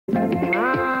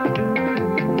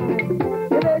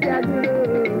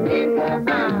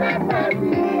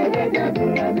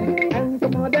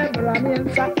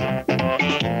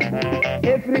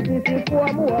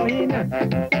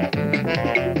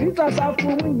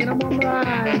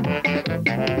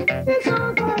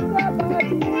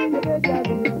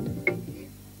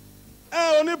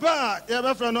Onipa, ya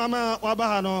be friend no ama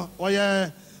wabaha no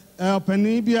oye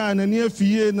opani bia na ne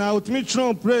afie na otimi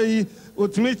chron pray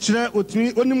otimi kire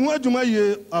otimi onim ho adwuma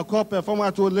ye akọ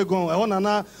performance to Legon e wona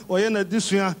na oye na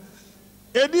disua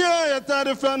edia ya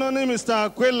tare friend no ni Mr.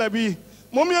 Kwelabi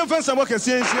momi enfensa mo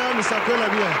kese ensia Mr.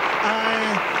 Kwelabi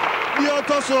bi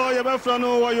otoso ya be friend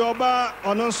no wo yoba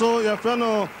ono so ya friend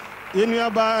no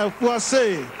yenuaba efu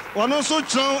ase ono so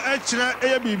chron e kire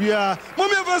e bibia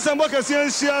momi enfensa mo kese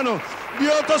ensia no bi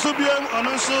otoso bi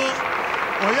ono so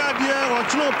oya dia wo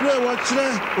chro pray wo kire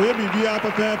oye bibia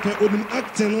pepepe onim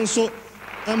acting so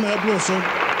ama ebro so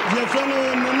dia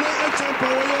frano na champa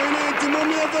wo yo ni ti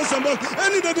momi enfensa mo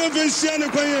ani de defensia ne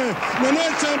kwaye na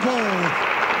champa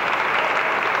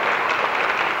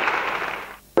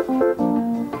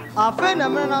afa na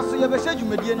mena na so ye be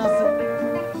hwedwumedie na se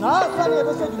na asa na ye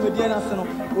be hwedwumedie na se no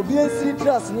obi ansiri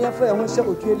tras ne ye fa ye ho hye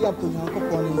otweri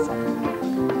amponyankopɔ ne nsa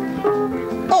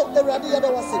oh ewrade ye be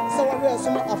wase se wo hwe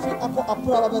so ma afi akɔ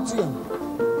apora ba betu ye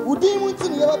udin mu nti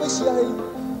ne ye ba be hia ha yi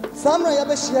samra ye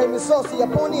be hia mi so ye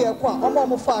pon ne ye kɔ a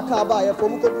ɔmo fa aka ba ye fa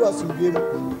mu kodu asubie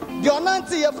mu de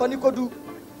onante ye fa ni kodu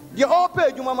de ɔpa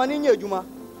adwuma ma ne nya adwuma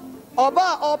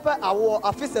Oba ope awo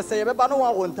afise se yebeba no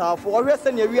wa wontafo ohwe se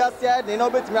ne wiase ade na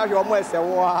obetimi ahwe omo ese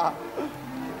wo a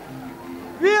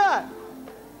wie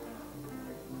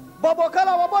Bobo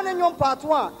Kala wo ne nyom part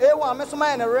 1 e1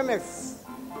 mesoma ne remix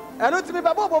eno timi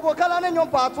babo Bobo Kala ne nyom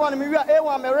part 1 me wie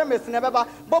e1 me remix ne beba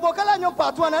Bobo Kala nyom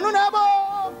part 1 eno na ebo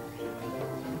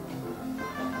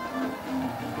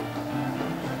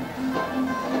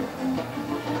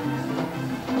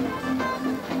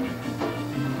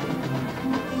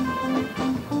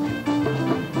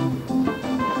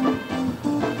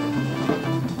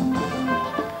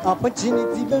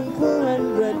Opportunity been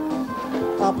 400.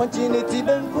 Opportunity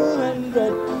been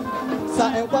 400.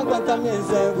 Sa en kwanta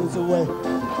mienze uzuwe.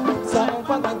 Sa en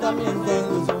kwanta mienze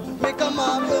uzuwe. Make a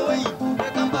man away.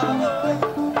 Make a man away.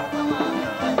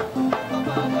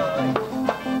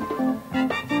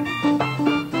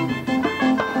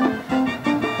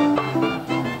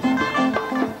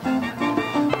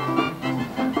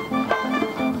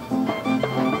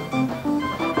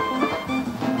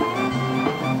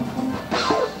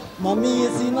 Mommy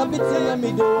is in a bit of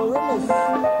me do, Remus.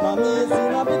 Mommy is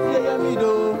in a bit of me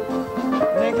do.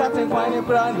 Make a thing quite a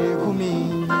brand new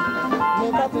me.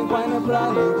 Make a thing quite a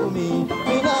brand new me.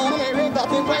 Me now, me that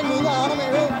thing quite me now, me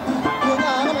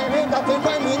now, me that thing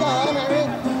quite me now,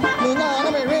 me now,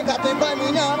 me that thing quite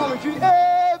me now, me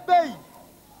hey, baby.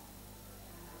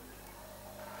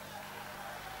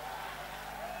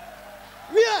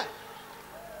 Yeah.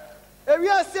 We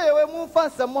are saying we move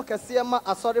fast and more Kasiama,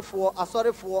 a sorry for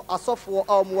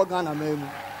our Ghana memu.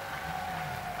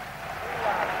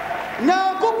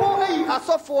 Now go for a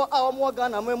soft for our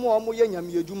Ghana memu or Muyanya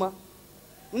Mujuma.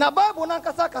 Na Bible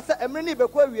Nankasaka said, and many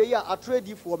before we are a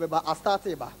trade for Beba a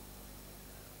starteba.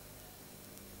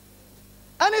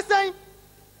 And it's saying,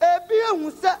 a beer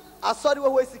who said, a sorry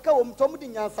way Sika,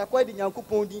 Tomudin and Sakwadi and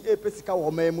Kupondi, a Pesica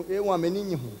or Memu, a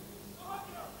woman.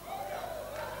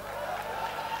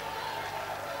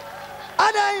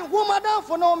 Adane woman down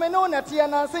for no men on at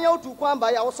Tiana, say out to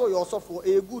Kwamba, also yourself for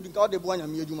a good God de Buana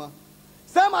Mujuma.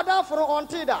 Some are down for on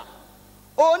Teda.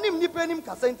 O nim nipenim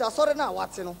Casenta, sorry now,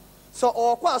 what's no. So,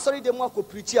 or quite sorry, the Marco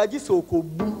Prichiagi so cool.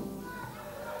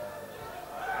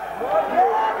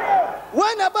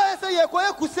 When a buyer say a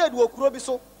Koya Crusade will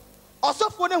Crobiso, or so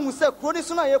for them who said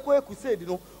Cronisona Yakoya Crusade,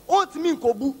 no, all to me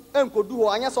Kobu and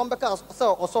Kodu, and yes, on Becca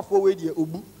or so for way, dear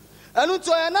Ubu. And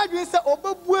until I not say, oh,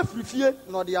 but free fear,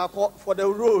 not the alcohol for the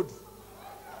road.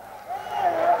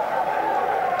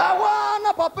 I want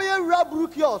a papaya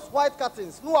rub kiosks, white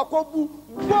curtains, no a kobu,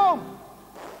 boom.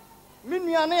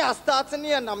 Miniane starting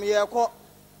here, and I'm here.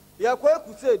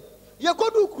 Yakoku said,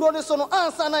 Yakodu Cronesono,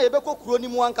 Ansana, Ebeko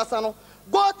Cronimuan Casano,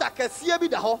 go take a Siabi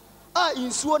the ho, in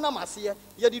Suona Masia,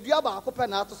 Yadiaba,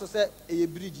 Copenato, so say a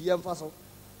bridge, young faso.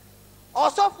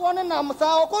 Or soft one and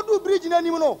Namasa, or Kodu bridge in any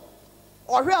no.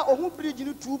 Or where a bridge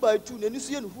in 2 by 2, and you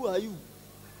see who are you?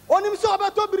 On him saw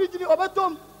about bridge in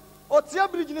Oberton, or Tia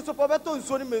bridge in Sopabeto, and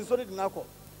Sonny Mansoni Naco.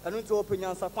 And went to open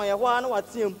your Sapphire one,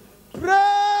 what's him?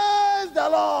 Praise the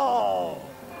Lord!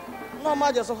 No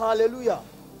matter so hallelujah.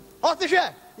 Oh, the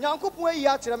share. Yanko Pue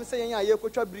Yach, I'm saying, I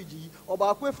coach bridge, or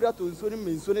Bakwe Frato, and Sonny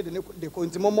Mansoni, the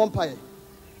Continental Mompire.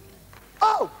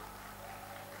 Oh!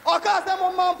 Oh, Oka say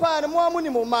mo man pa mo amuni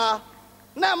mo ma.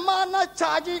 Na man na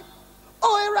charge.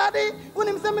 Oh, ready? When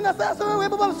him say me na say so we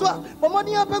baba so. But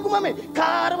money apegu mame.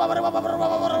 Car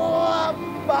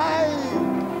bye.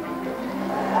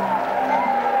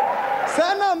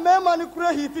 Sana me man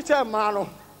kura hiti che mano.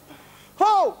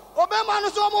 Ho, obe manu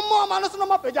so mo manu so no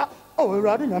mapeja. Oh,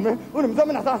 ready nyame. When him say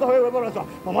me na say so we baba so.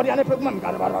 But money apegu mame.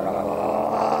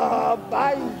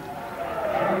 Bye.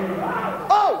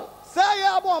 Oh, say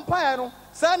ya bo empire no.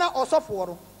 Say na osofo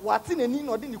no. Wati na ni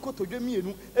no de ni kotodwe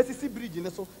mienu esisi bridge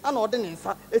ne so ana ode ne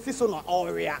nsa esiso na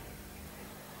orea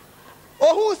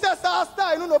ohun se sa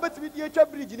style no obetimi die twa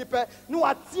bridge ni pe ni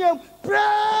watiem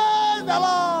praise the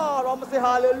Lord o say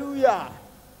hallelujah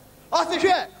ose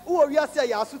hwe wo wiase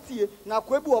ya asotie na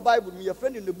kwa bi o bible mi ye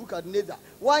friend in the book Adoneza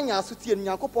wanya asotie ni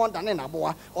Yakopon dane na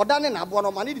boa odane na boa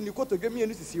no mane de ni kotodwe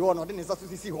mienu sisi ho no de ne nsa so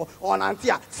sisi ho onante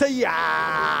a say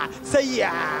ya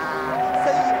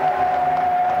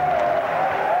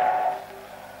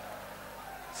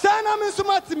Sana me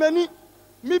sumati mani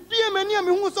me bie mani a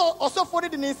me hu so osofo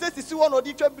de ne nsesisi wo no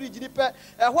de twa bridge ni pe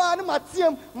ehwo ane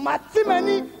matiem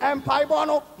mani empaibo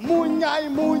no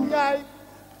munyai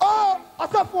oh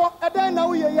osofo eden na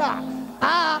wo ye ya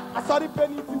asori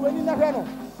peni ti weni na hwe no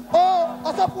oh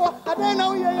osofo eden na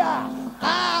wo ye ya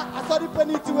asori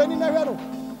peni ti weni na hwe no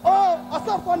oh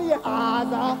osofo ni ye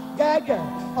aza gege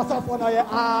osofo na ye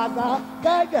aza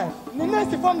gege ni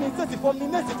nesi fom ni sesi fom ni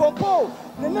nesi fom po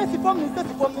ni nesi fom ni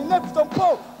sesi fom ni nesi fom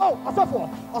po oh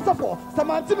osofo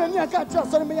samanti me ni aka cha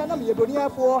sorry me ya na me ye doni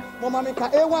afo mo ma me ka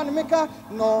e1 me ka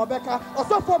no beka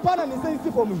osofo pa na ni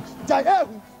sesi fom jai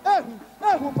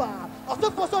ehu pa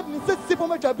osofo so ni sesi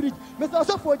fom twa bridge me so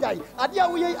osofo jai ade a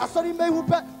wo ye asori me hu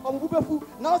pe omubu befu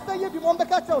na o say ye bi mo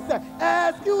beka cha o say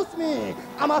excuse me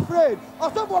I'm afraid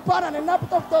osofo pa na ni na put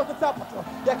to tap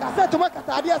ye ka say to me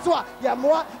ka ade so a ye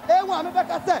moa e1 me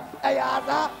beka say e ya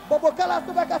za bobo kala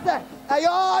so beka say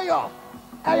ayo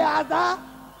ayaza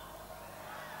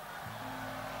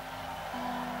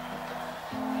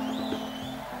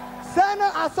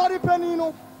sana asori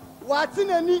penino wati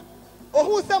nani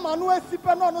ohun se manu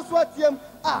esipe no no so atiem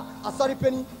asori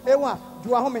peni ewa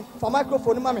juwa home for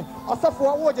microphone mame osafo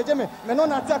wo jeje me no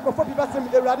na tia krofo bi basem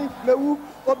ewrade mewu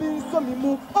obi nso mi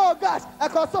mu oh gosh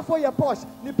akosofo ye posh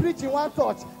ni preaching one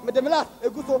touch me de last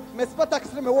eguso me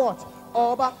spectacle me watch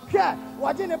oba hwe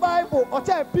waje ne bible o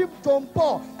cha pip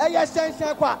tompo eye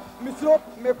hyenhyen kwa misro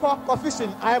me ko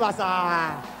fishing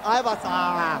aibasa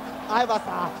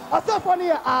osafo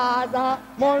ne aza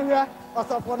monhwe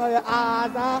osafo ne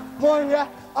aza monhwe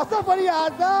osafo ne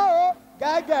aza o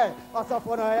gaga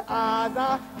osafo ne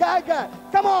aza gaga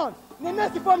come on ni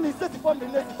nesi form ni sesi form ni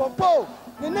nesi form po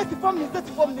ni nesi form ni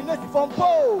sesi form ni nesi form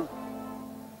po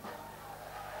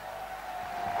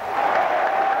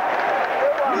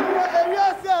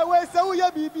we say wo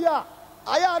ya bibia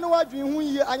aya no wadwen hu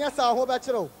yi anya sa ho be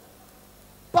kire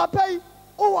papa yi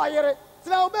o wayere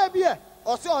tira o ba bie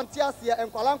o se onte ase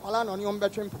enkwala no ne o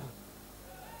mbetwempra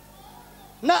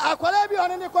na akwala bi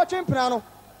one ne ko twempra no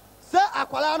se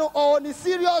akwala no o ni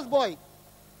serious boy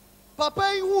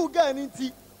papa yi hu ga ni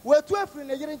nti wetu afiri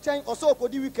ne yire nchen o se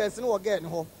okodi weekends ne wo ga ne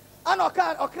ho ana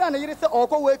okra ne yire se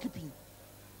okọ we kipi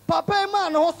papa yi ma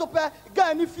no ho so pe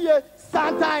ga ni fie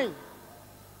sometime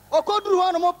okoduru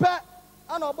ho no mo pe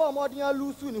ana obo modin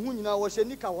alusu ni hu nyina wo hye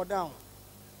nika wo down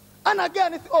ana ga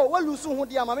ni oh we lusu hu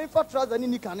dia ma me fa trouser ni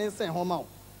nika ne nsen ho ma wo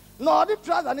na odi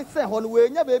trouser ni sen ho no we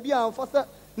nya ba bia amfa se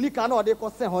nika na odi ko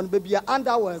sen ho no ba bia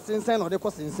underwear sensen na odi ko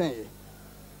sensen ye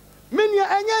menia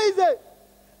enya ize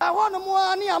ho no mo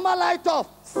ani ama light off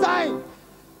sign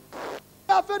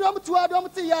afedo mtu ado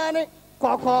mti yani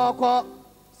kokoko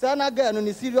se na ga no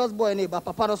ni serious boy ni ba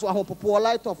papa no so ahopopo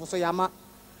light off so yama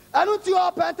anu ti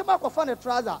o pente ma ko fa ne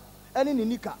trouser eni ni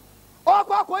nika o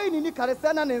ko yi ni nika re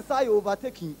se na ne nsa yo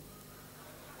overtaking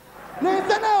ne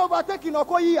nsa na overtaking o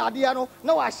ko yi ade no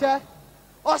na wa hye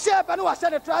o hye pe na wa hye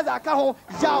ne trouser aka ho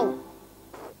yaw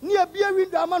ni ebie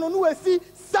window ama no no wasi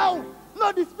sound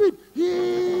no the speed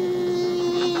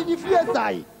the fear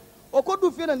sai o ko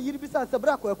du fie na yiri bisa se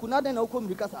bra ko aku na den na o ko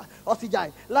mrika sa o si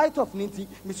jai light off ni nti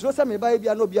misiro se me ba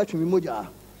bia na obi atwe mi moja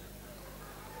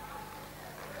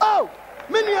oh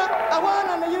Minia,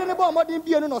 awana na yiri ne bo modin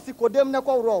bie no si kodem ne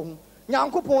ko wro ho.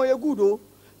 Nyankopon ye gudo.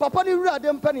 Papa ni wura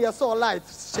dem pe ne ye so light.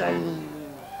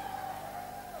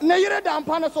 Ne yiri da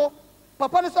mpa ne so.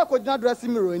 Papa ne so ko gina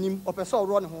dressing mirror anim, opese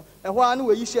wro ne ho. Ehwa na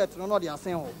we yi shirt no de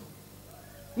asen ho.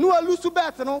 No alusu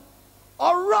bet no.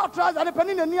 Oro trouser ne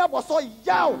pani ni aboso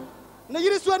yaw. Ne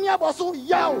yiri so ani aboso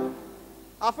yaw.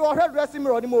 Afi o hwe dressing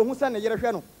mirror ni mo hu se ne yiri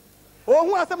hwe no. O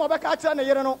hu asem obeka kire ne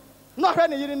yiri no. No hwe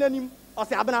ne yiri nanim. O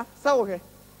se abena sa wo hwe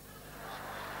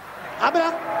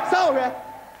abena sa wo hwe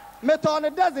Meton a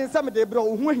dozen some of the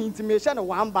bro who intimation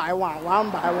one by one.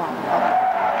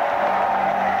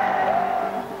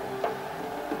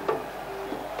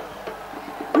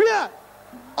 We are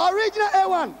original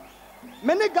A1.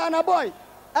 Many Ghana boy,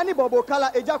 any Bobo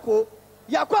Kala Ejako,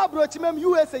 Yakwa Brochimem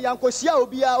USA Yankoshia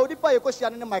Obia, Odipa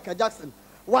Yokoshian and Michael Jackson.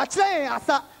 Watch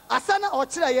Asana or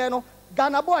Chirayeno,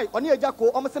 Ghana boy, on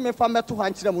Ejako, almost a family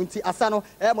 200 Munti, Asano,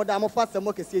 Modamo Fast and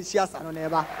Moke Shias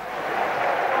never.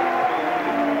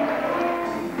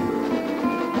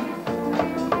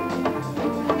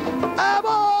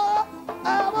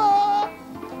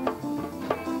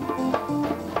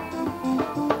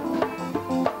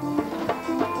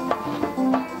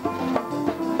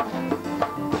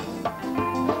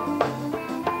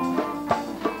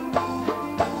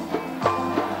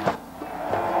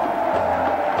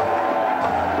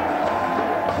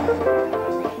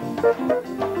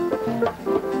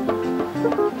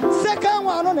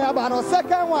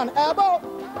 Second one, about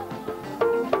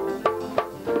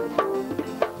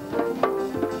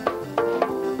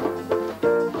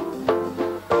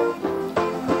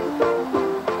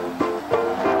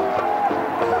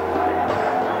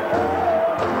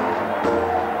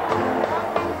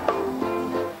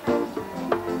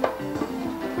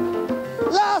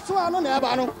last one on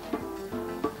Abano.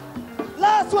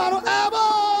 Last one on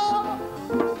Abano.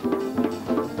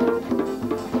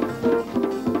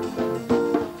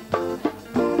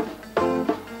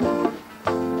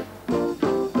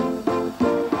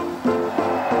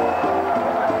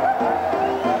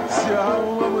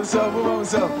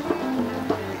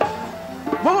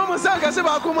 Mama Musanga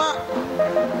Sebakuma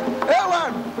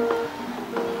A1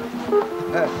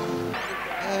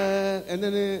 and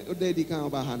then Daddy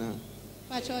Kambahana.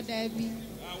 Pacho Debbie.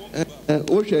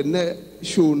 Ocean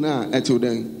show now at you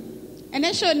then. And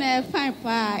I show ne fine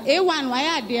pa A1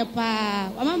 why are dear pa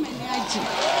Mama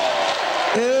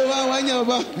A1 when you're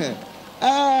back.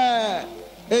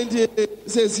 And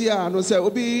says here, no, sir,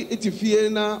 Obi, it's a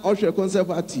Fiena Osher Concert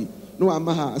Party. No, I'm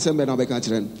a assembly of a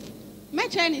country. My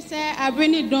Chinese say, I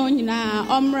bring it down na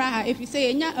Omra. If you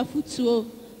say, a foot so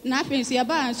nothing, see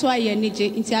about so I need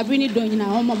it. I bring it down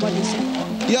na Oma body.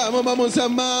 Yeah, Mamma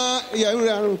Monsama,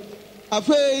 yeah, a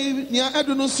fay near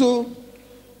Adonoso.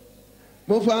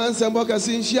 Mofans and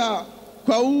Bocasin Shia,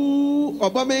 Kwau,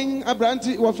 Obaming, a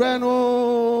brandy, or friend,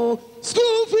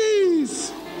 school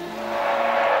fees.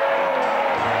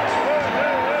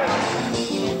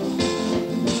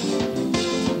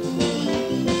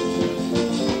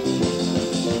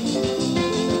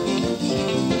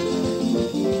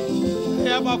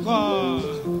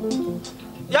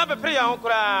 Ya be pray ya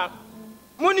nkura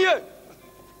munie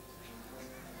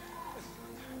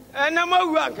ena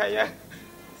mawu ankaye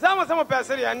sama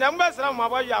pesere ya na mbesra ma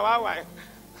ba ya wa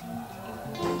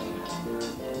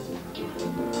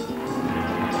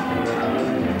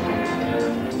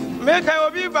me kai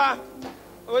obi ba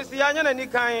o si anya na ni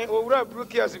kan owura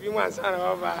brukios bi mu ansa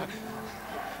na ba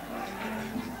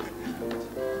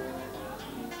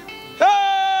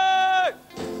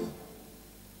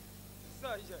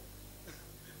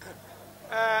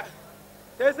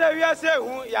they say we are saying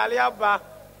who Yaliaba,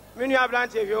 Minia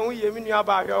Blanche, Minia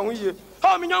Bar, ye.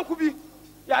 How many young could be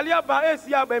Yaliaba,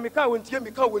 Asia, by Mika, when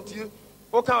Mika went you.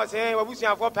 O can say, what we see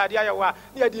for Padia,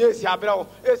 near the Asia Bro,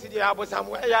 Asia,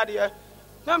 somewhere, Yadia.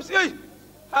 Nam say,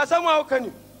 as someone can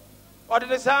you? Or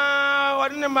the sound,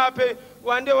 or in the map,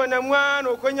 one day when I'm one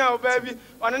or Konya baby,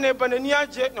 on an apron and near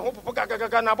jet, no hope for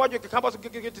Gagana, about you can come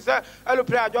to say, I'll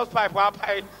play just 5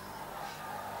 pie.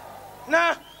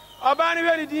 Nah. Obani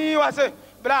very di wase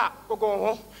bra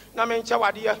gogo na me nche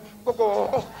wade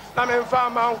gogo na me mfa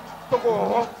ma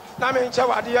gogo na me nche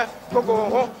wade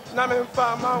gogo na me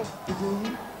mfa ma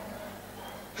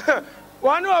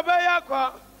one obeya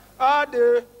kwa all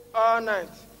day all night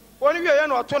one wie ye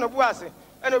no to no bu ase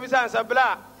ena obi sansa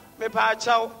bra me pa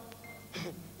chaw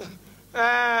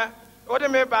ode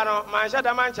me ba no man sha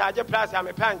da man charge price ya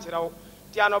me pa nchirawo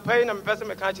ti anopai na me pese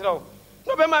me ka nchirawo.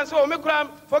 No be man so me kura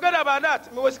forget about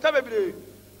that. Me was kabebere.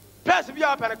 Press be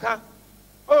up and can.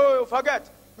 Oh, forget.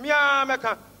 Me a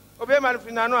meka. Obe man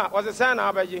free na no a was say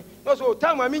na abaje. No so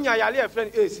time ma minya yale a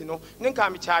friend AC no.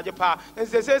 Nka me charge pa. And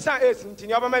say san AC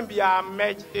ntini oba man bia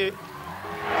meje.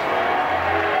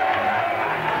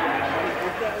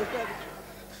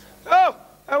 Oh,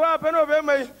 I wa pe no be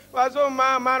mai was so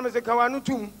man me se kan wa no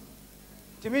tum.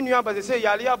 Timi nua ba se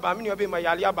yale aba me nua be ma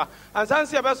yale aba ansan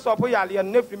se be stop yale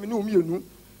na firi me no mienu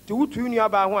ti wutu nua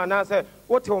ba ho ana se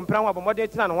wote ompra ho abomode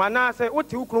tina no ana se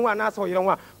wote ukuru ho ana se oyere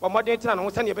ho abomode tina no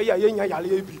se ne be ya yenya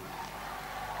yale abi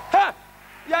ha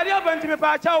yale aba ntimi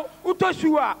pa chaw uto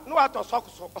shu a no ato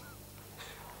sokso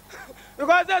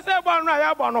because say born na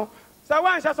ya born no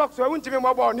one shall talk so I won't give him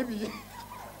a born.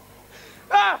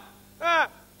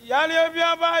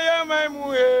 Yalibia by my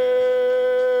mue.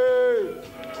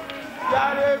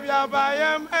 Yalibia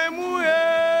by my mue.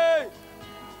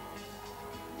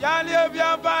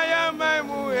 Yalibia by my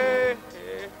mue.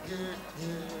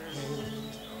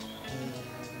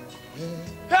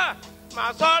 Ha!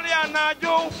 My sorry, and I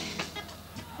do.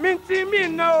 Minty me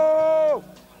no.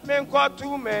 Men caught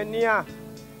too many.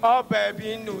 Oh,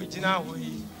 baby, no, it's now.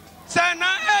 Sana,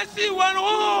 I see one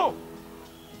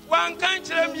can't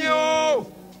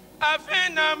you. I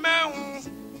find a man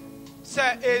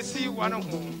say, I see one of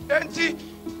whom. Empty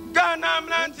Ghana,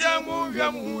 Mantia,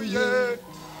 Muya.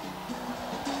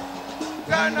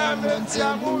 Ghana,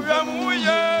 Mantia,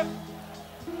 Muya.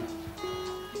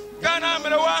 Ghana,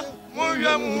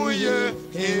 Muya.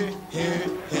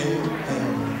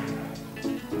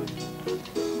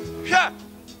 Yeah,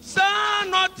 son,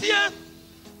 not here.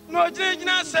 No,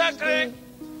 Jina Sacred.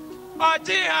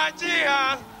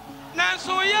 Ajia.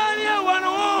 Nanso yari one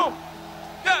home.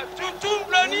 Yeah, tutum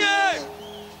blanie.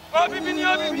 Obi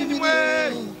we.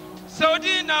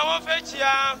 Saudi na wo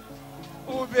fechia.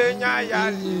 Ubenya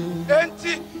yali.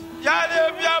 Enti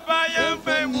yale bia ba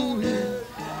yemfemu.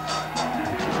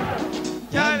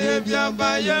 Yale bia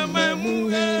ba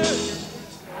yememu.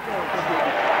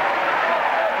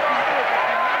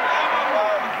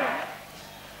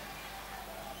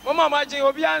 Mama imagine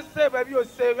obi answer baby o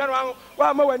say when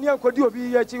wa ma wani ankodi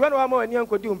obi ya chi when wa ma wani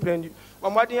ankodi umprendi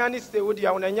mamade ani stay wodi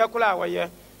ya wona nya kula awoye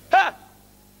ha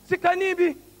sikani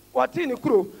bi woti ni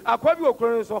kuro akwa bi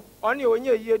okuro nso oni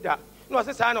onye yie da na o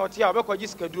se sa na oti a obekoji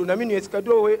sikaduro na menu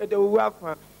sikaduro we de wu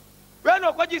afa when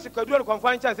okoji sikaduro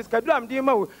konfan chance sikaduro am di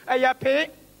ma wo eya pe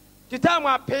titamu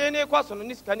ape ni kwaso no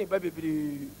ni sikani ba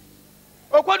bebiri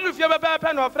okoduru fie baba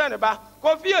pe na ofre ne ba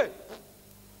ko fie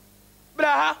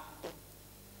braha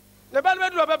the bell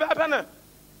bedroom of a penner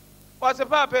was a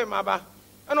papa, Maba,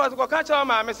 and was a catcher of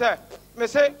my message.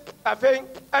 Message, a thing,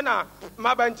 Anna,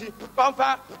 Mabanti,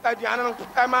 Pomfa, Diana,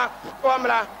 Emma,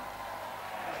 Omla.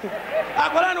 I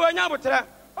put on one yabutra,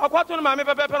 or what on my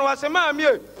pepper was a mammy,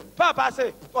 Papa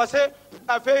say, or say,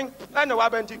 a thing, and a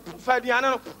Wabanti,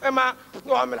 Fadiana, Emma,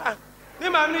 Omla. The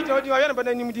man need to do a but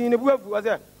then in the world was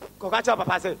there. Cocacha,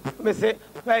 Papa say, Message,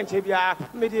 Frenchia,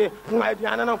 Midi, my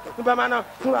Diana, Bamana,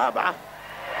 Raba.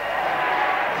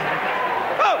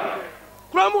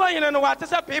 Cromwell and what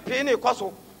is a paper in a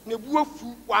castle,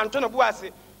 Nebufu, one ton of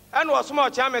Boissy, and was small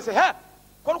charm say, ha,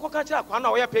 Cocacha, one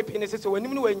hour paper in a sister when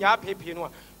you are paper,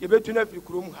 you bet to know if you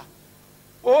crum her.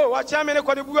 Oh, what charm in a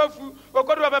Cotabufu, or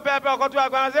go to a paper, or go to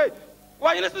a say,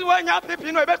 why you listen when you are paper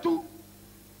in a bet to?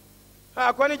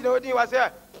 According to the was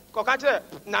there, Cocacha,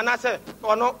 Nana said,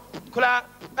 or no, Cla,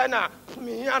 Anna,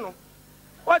 Miano.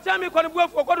 What time you call a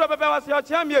wolf or go to a paper was your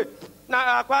champion?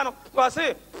 Now, Aquano was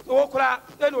it, no Cla,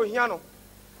 then no Hiano.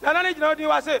 Now, I know you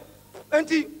was it.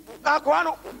 Auntie,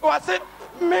 Aquano was it.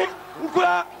 Me,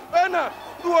 Cla, Anna,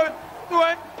 do it.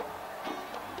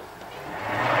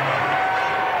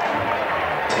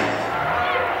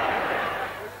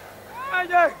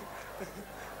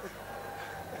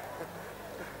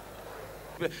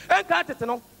 And can't it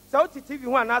know? So TV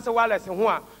one answer while I say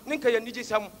one. Ninka Niji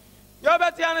Sam. You're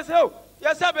better and so.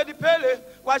 Yes, I bet the pele.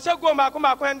 Why shall go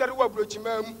Macoma and the world bridge,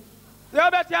 ma'am? You're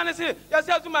better and say, yes,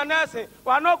 to my nursing.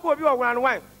 Why not go you one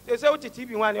wine? They say,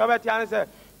 TV one, you're better and say,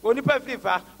 only per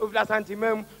FIFA of La Santi,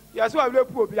 ma'am. Yes, I will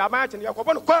put your match and you're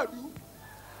going to call you.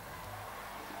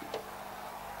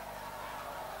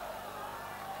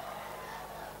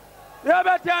 You're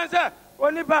better and say,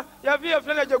 only by your via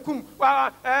Flanajacum.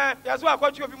 Yes, I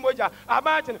got you of Moja. A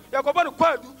Martin, you're going to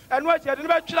call you and watch your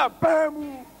natural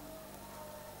bam.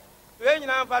 When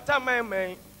I'm Fata, my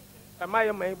man, a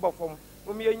Maya may bofom,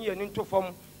 whom you and into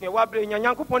form, near Wabring and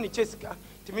Yanko Pony Cheska,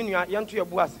 to mean your young to your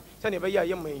boss, send a very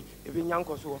young man, if in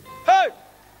Yanko so. Hey!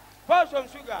 Pour some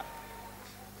sugar.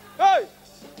 Hey!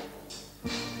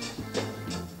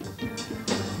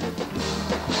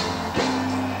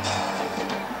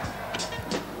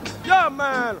 Yeah,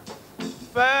 man.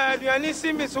 Fed, you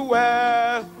see me so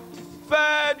well.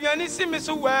 Fed, you see me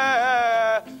so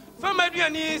well. From my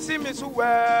dear, see me so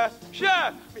well.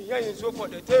 Sure, me young so for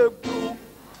the table.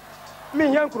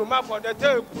 Me young cruma for the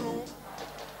table.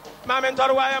 Mamma and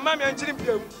Torwaya, Mammy and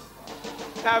Chimpium.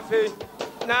 Cafe,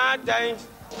 na dying.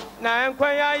 Na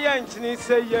inquire young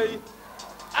say ye.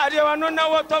 I don't know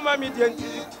what Tom Median.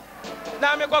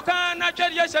 Now me go can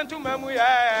naturally yes and to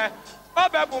Mamuya. Oh,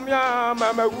 Babumia,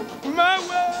 Mamma.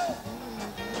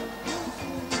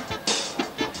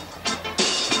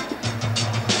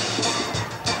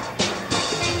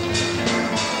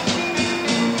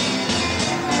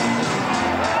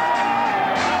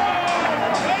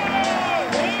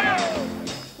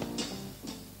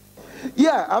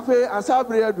 Yeah, afe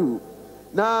asabre adu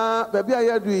na baby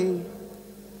ayadu yi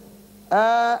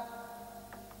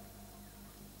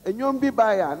enyom bi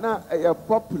baya na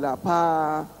popular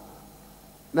pa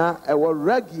na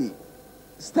reggae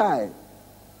style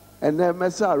and then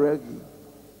mesa reggae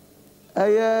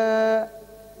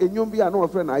enyom bi ana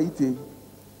ofre na ite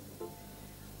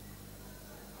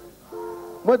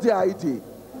moti ite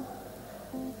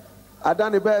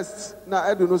adane best na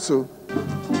edu no so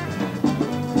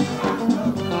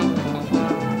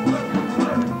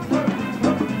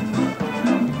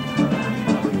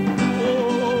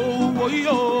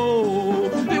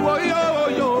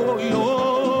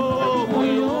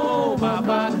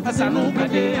Sanu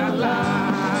kade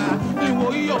Allah, iwo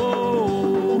yo,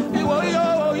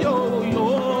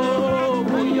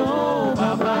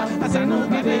 baba. Sanu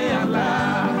kade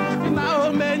Allah. Na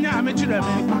o me nya me chire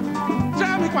me,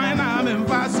 chire me kwa na me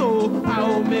mfaso. Na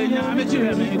o me nya me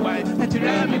chire me kwa,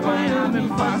 chire me kwa na me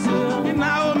mfaso.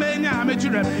 Na o me nya me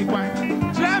chire me kwa,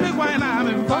 chire me kwa na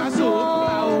me mfaso.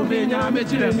 Na o me nya me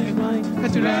chire me kwa,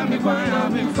 chire me kwa na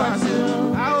me mfaso.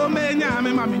 Na o me nya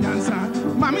me mami nyansa.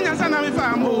 Mami nyansa na mi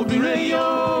fambo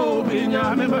bireyo,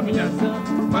 benya me mami nyansa.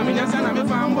 Mami nyansa na mi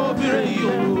fambo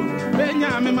bireyo,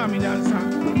 benya me mami nyansa.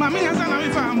 Mami nyansa na mi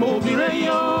fambo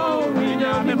bireyo,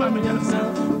 benya me mami nyansa.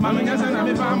 Mami nyansa na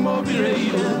mi fambo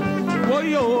bireyo.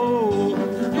 Woyo,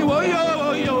 woyo,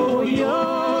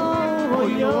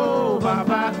 woyo,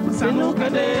 baba sanu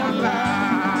kade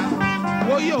Allah.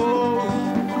 Woyo,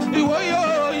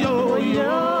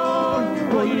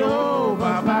 woyo,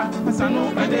 baba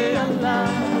sanu kade Allah.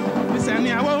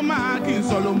 Sani awo ma kin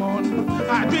Solomon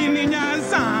adwini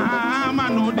nyansa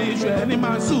mano de hwe ni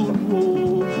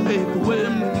masunu ekuwe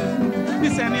mu.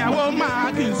 Sani awo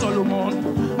ma kin Solomon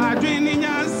adwini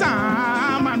nyansa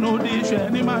mano de hwe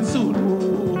ni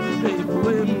masunu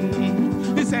ekuwe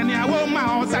mu. Sani awo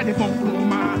ma osaje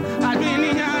fonkruma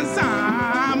adwini nyansa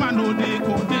mano de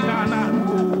kondigana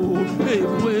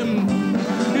ekuwe mu.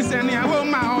 Sani awo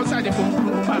ma osaje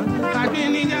fonkruma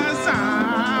adwini nyansa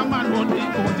mano de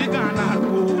kondigana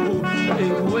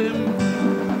ekuwe mu.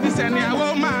 Sani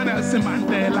awo ma na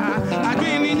Mandela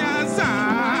adwini nyansa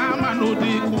mano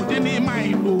de kondini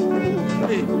mailo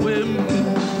ekuwe mu.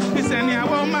 Sani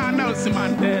awo ma na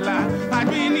Mandela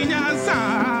adwini nyansa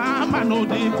mano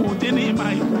de kondini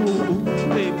mailo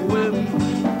ekuwe mu.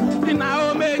 Na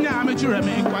o me nya me chire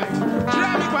me kwa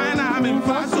na me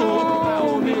mfaso.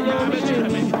 O me nya me chire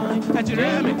me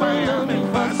kwa na me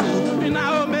mfaso. Na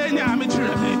o me nya me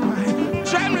chire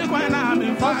me kwa na me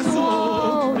mfaso.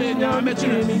 Me nya me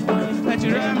chire me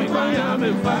kwa na me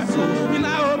mfaso.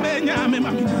 Na o me nya me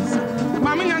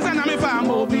mami nyansa na me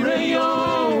fambo bireyo.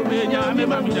 Me nya me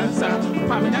mami nyansa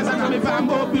na me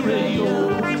fambo bireyo.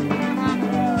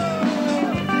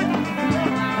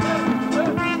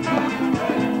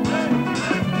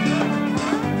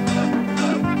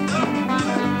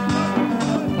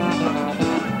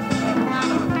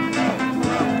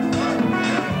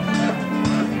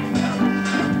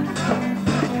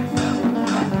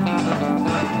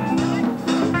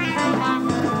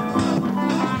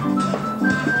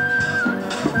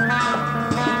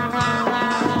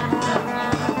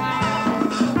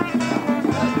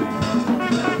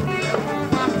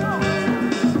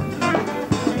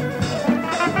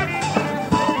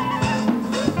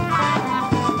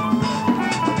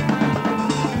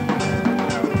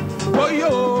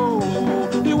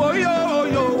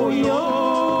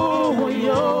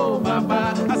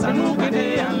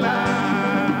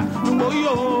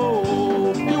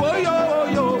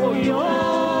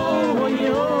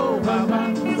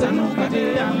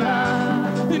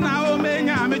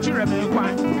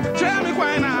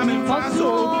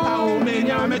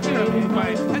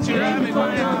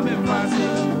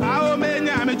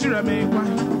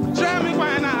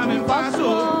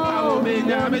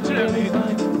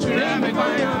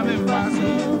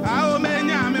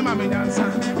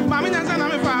 Mami nyansa na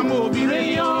me fambo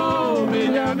bireyo.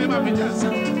 Benya me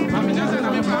mami nyansa na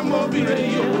me fambo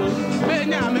bireyo.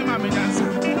 Benya me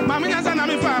mami nyansa na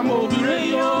me fambo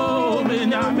bireyo.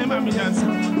 Benya me mami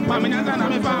nyansa na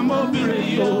me fambo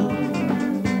bireyo.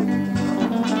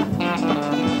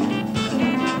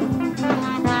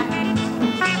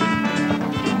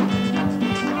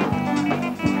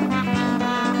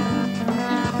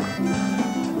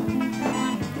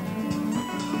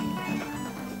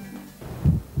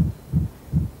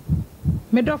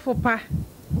 Medofo pa.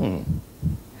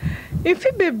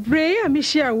 Ifi bebre a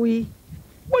mihia wi.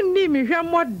 Wonni me hwa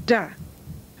moda.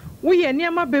 Wo ye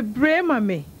niam bebre ma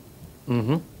me.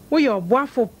 Wo ye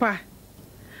oboafo pa.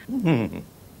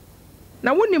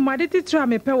 Na wonni made titira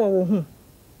me pe wo ho.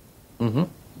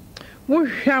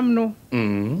 wohwam no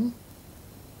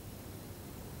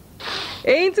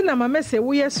ain't na mama say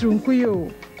we yesrunku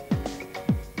yo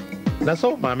na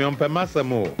so mami on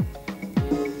pemasemo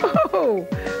oh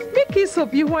make us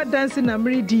up you want dancing na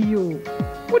mridi yo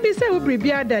what they say we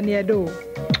prepare than here do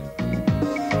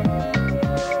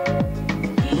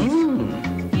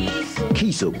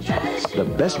Kiso, the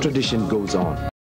best tradition goes on.